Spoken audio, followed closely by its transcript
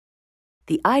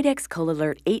The IDEXX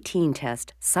Colilert-18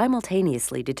 test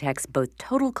simultaneously detects both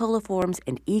total coliforms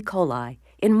and E. coli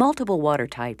in multiple water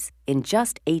types in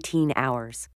just 18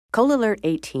 hours.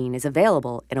 Colilert-18 is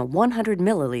available in a 100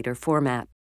 milliliter format.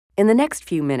 In the next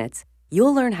few minutes,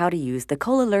 you'll learn how to use the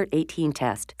Colilert-18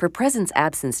 test for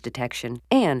presence-absence detection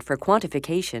and for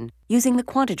quantification using the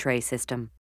QuantiTray system.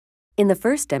 In the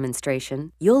first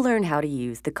demonstration, you'll learn how to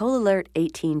use the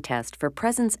Colilert-18 test for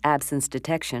presence-absence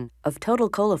detection of total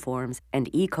coliforms and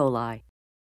E. coli.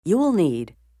 You will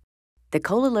need the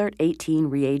Colilert-18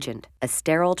 reagent, a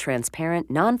sterile, transparent,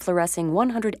 non-fluorescing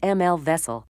 100 ml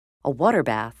vessel, a water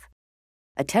bath,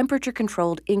 a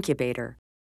temperature-controlled incubator,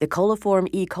 the coliform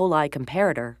E. coli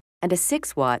comparator, and a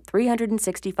 6-watt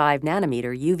 365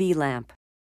 nanometer UV lamp.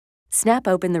 Snap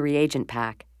open the reagent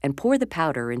pack and pour the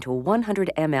powder into a 100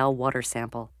 ml water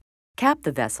sample. Cap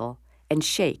the vessel and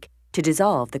shake to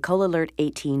dissolve the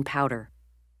Colilert-18 powder.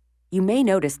 You may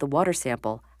notice the water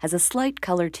sample has a slight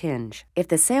color tinge. If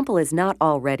the sample is not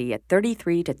already at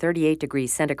 33 to 38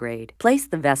 degrees centigrade, place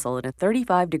the vessel in a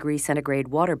 35 degrees centigrade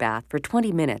water bath for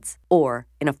 20 minutes or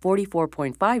in a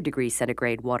 44.5 degrees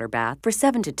centigrade water bath for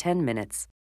 7 to 10 minutes.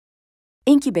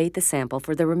 Incubate the sample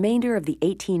for the remainder of the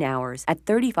 18 hours at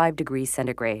 35 degrees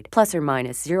centigrade, plus or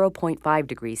minus 0.5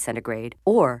 degrees centigrade,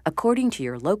 or according to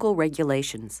your local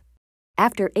regulations.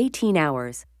 After 18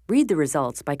 hours, read the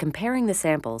results by comparing the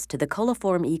samples to the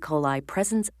coliform E. coli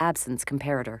presence-absence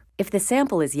comparator. If the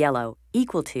sample is yellow,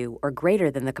 equal to or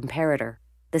greater than the comparator,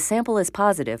 the sample is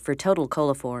positive for total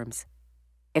coliforms.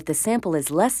 If the sample is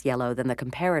less yellow than the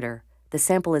comparator, the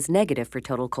sample is negative for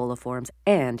total coliforms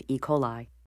and E. coli.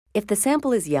 If the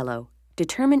sample is yellow,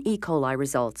 determine E. coli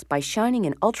results by shining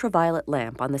an ultraviolet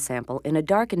lamp on the sample in a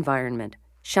dark environment,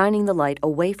 shining the light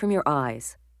away from your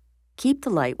eyes. Keep the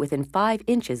light within 5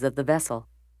 inches of the vessel.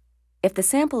 If the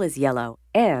sample is yellow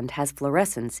and has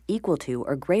fluorescence equal to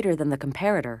or greater than the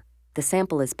comparator, the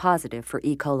sample is positive for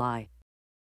E. coli.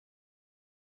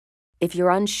 If you're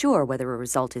unsure whether a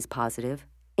result is positive,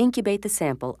 incubate the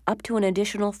sample up to an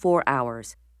additional 4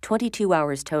 hours, 22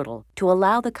 hours total, to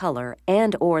allow the color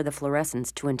and/or the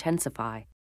fluorescence to intensify.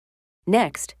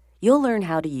 Next, you'll learn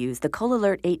how to use the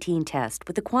Colilert-18 test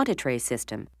with the QuantiTray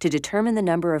system to determine the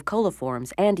number of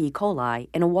coliforms and E. coli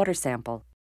in a water sample.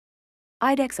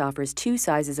 IDEXX offers 2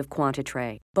 sizes of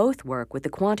QuantiTray. Both work with the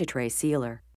QuantiTray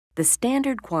sealer. The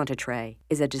standard QuantiTray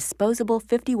is a disposable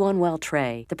 51-well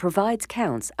tray that provides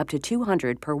counts up to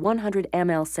 200 per 100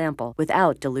 ml sample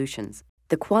without dilutions.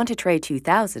 The QuantiTray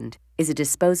 2000 is a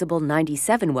disposable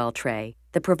 97-well tray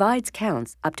that provides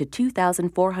counts up to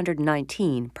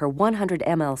 2,419 per 100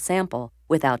 ml sample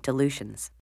without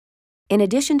dilutions. In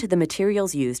addition to the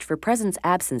materials used for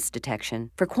presence-absence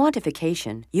detection, for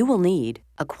quantification, you will need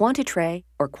a QuantiTray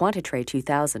or QuantiTray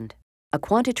 2000, a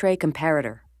QuantiTray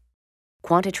comparator,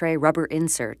 QuantiTray rubber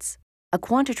inserts, a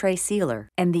QuantiTray sealer,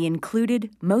 and the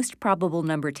included most probable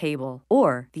number table,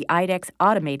 or the IDEXX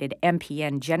automated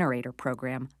MPN generator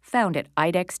program found at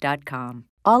IDEXX.com.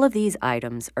 All of these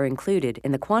items are included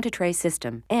in the QuantiTray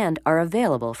system and are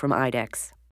available from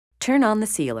IDEXX. Turn on the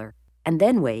sealer, and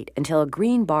then wait until a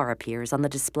green bar appears on the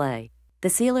display. The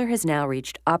sealer has now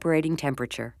reached operating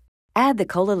temperature. Add the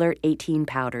Colilert-18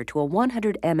 powder to a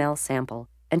 100 ml sample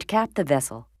and cap the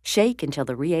vessel. Shake until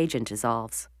the reagent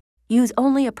dissolves. Use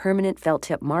only a permanent felt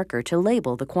tip marker to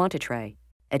label the QuantiTray.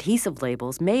 Adhesive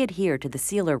labels may adhere to the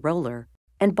sealer roller,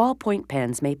 and ballpoint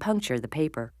pens may puncture the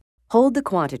paper. Hold the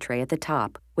QuantiTray at the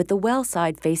top with the well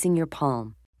side facing your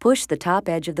palm. Push the top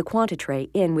edge of the QuantiTray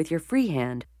in with your free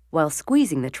hand while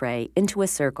squeezing the tray into a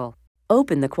circle.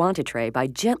 Open the QuantiTray by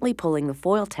gently pulling the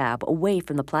foil tab away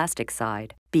from the plastic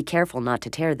side. Be careful not to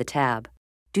tear the tab.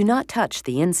 Do not touch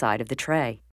the inside of the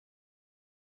tray.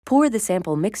 Pour the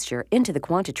sample mixture into the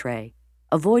QuantiTray,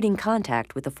 avoiding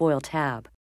contact with the foil tab.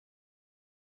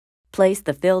 Place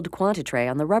the filled QuantiTray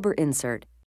on the rubber insert,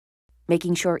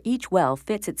 making sure each well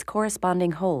fits its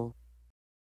corresponding hole.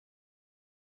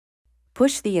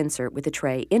 Push the insert with the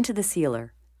tray into the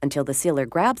sealer until the sealer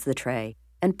grabs the tray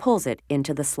and pulls it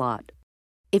into the slot.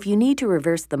 If you need to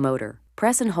reverse the motor,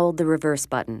 press and hold the reverse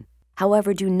button.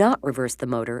 However, do not reverse the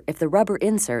motor if the rubber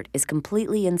insert is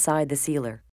completely inside the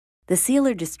sealer. The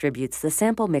sealer distributes the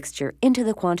sample mixture into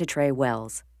the QuantiTray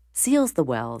wells, seals the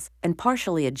wells, and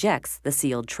partially ejects the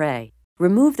sealed tray.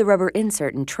 Remove the rubber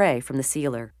insert and tray from the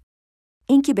sealer.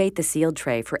 Incubate the sealed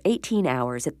tray for 18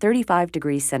 hours at 35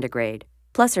 degrees centigrade,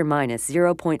 plus or minus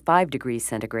 0.5 degrees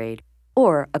centigrade,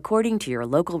 or according to your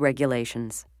local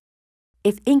regulations.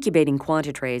 If incubating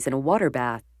QuantiTrays in a water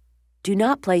bath, do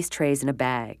not place trays in a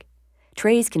bag.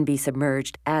 Trays can be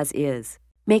submerged as is.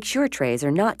 Make sure trays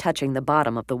are not touching the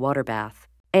bottom of the water bath.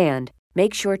 And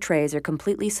Make sure trays are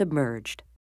completely submerged.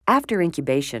 After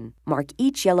incubation, mark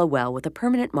each yellow well with a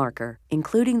permanent marker,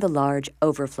 including the large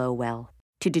overflow well.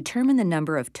 To determine the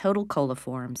number of total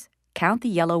coliforms, count the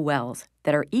yellow wells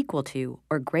that are equal to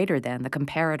or greater than the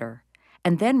comparator,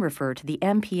 and then refer to the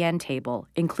MPN table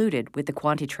included with the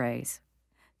quantitrays.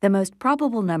 The most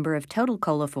probable number of total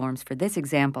coliforms for this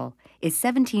example is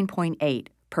 17.8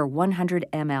 per 100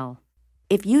 ml.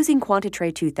 If using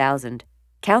Quantitray 2000,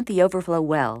 count the overflow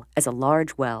well as a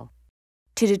large well.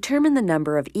 To determine the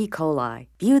number of E. coli,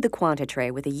 view the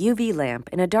Quantitray with a UV lamp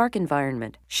in a dark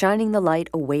environment, shining the light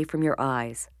away from your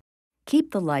eyes.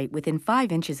 Keep the light within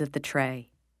 5 inches of the tray.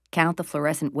 Count the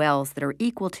fluorescent wells that are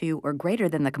equal to or greater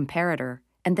than the comparator,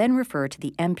 and then refer to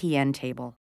the MPN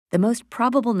table. The most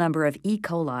probable number of E.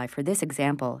 coli for this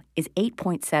example is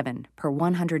 8.7 per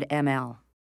 100 ml.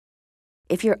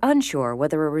 If you're unsure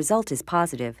whether a result is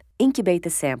positive, incubate the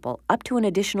sample up to an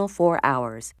additional 4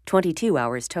 hours, 22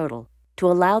 hours total, to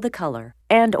allow the color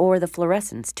and/or the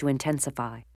fluorescence to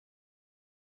intensify.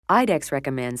 IDEXX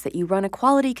recommends that you run a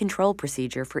quality control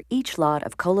procedure for each lot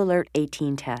of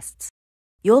Colilert-18 tests.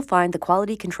 You'll find the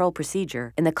quality control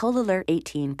procedure in the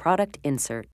Colilert-18 product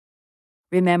insert.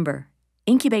 Remember,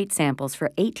 incubate samples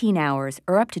for 18 hours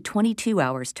or up to 22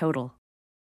 hours total.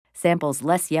 Samples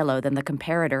less yellow than the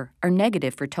comparator are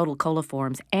negative for total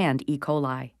coliforms and E.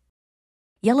 coli.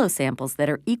 Yellow samples that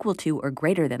are equal to or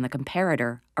greater than the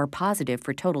comparator are positive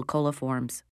for total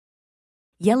coliforms.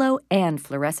 Yellow and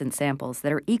fluorescent samples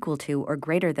that are equal to or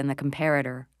greater than the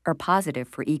comparator are positive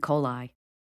for E. coli.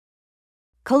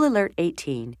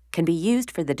 Colilert-18 can be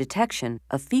used for the detection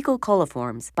of fecal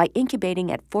coliforms by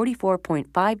incubating at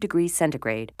 44.5 degrees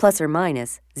centigrade plus or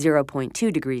minus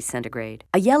 0.2 degrees centigrade.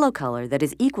 A yellow color that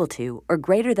is equal to or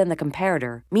greater than the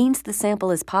comparator means the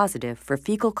sample is positive for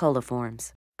fecal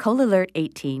coliforms.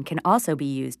 Colilert-18 can also be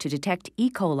used to detect E.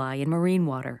 coli in marine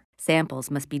water. Samples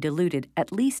must be diluted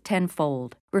at least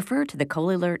 10-fold. Refer to the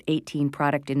Colilert-18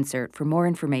 product insert for more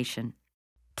information.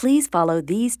 Please follow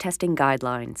these testing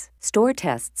guidelines. Store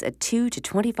tests at 2 to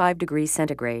 25 degrees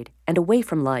centigrade and away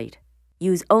from light.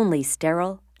 Use only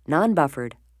sterile,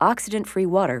 non-buffered, oxidant-free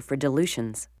water for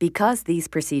dilutions. Because these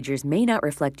procedures may not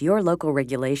reflect your local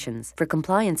regulations, for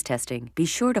compliance testing, be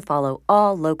sure to follow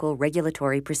all local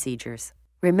regulatory procedures.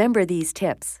 Remember these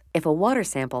tips. If a water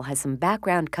sample has some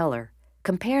background color,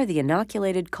 compare the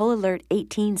inoculated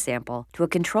Colilert-18 sample to a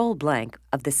control blank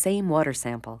of the same water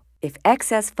sample. If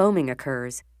excess foaming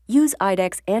occurs, use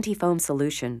IDEXX anti-foam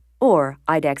solution or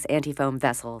IDEXX anti-foam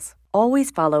vessels. Always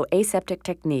follow aseptic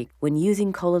technique when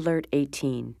using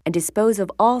Colilert-18 and dispose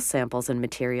of all samples and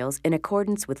materials in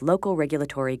accordance with local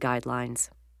regulatory guidelines.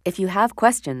 If you have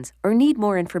questions or need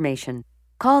more information,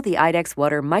 call the IDEXX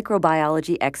Water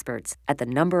microbiology experts at the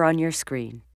number on your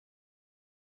screen.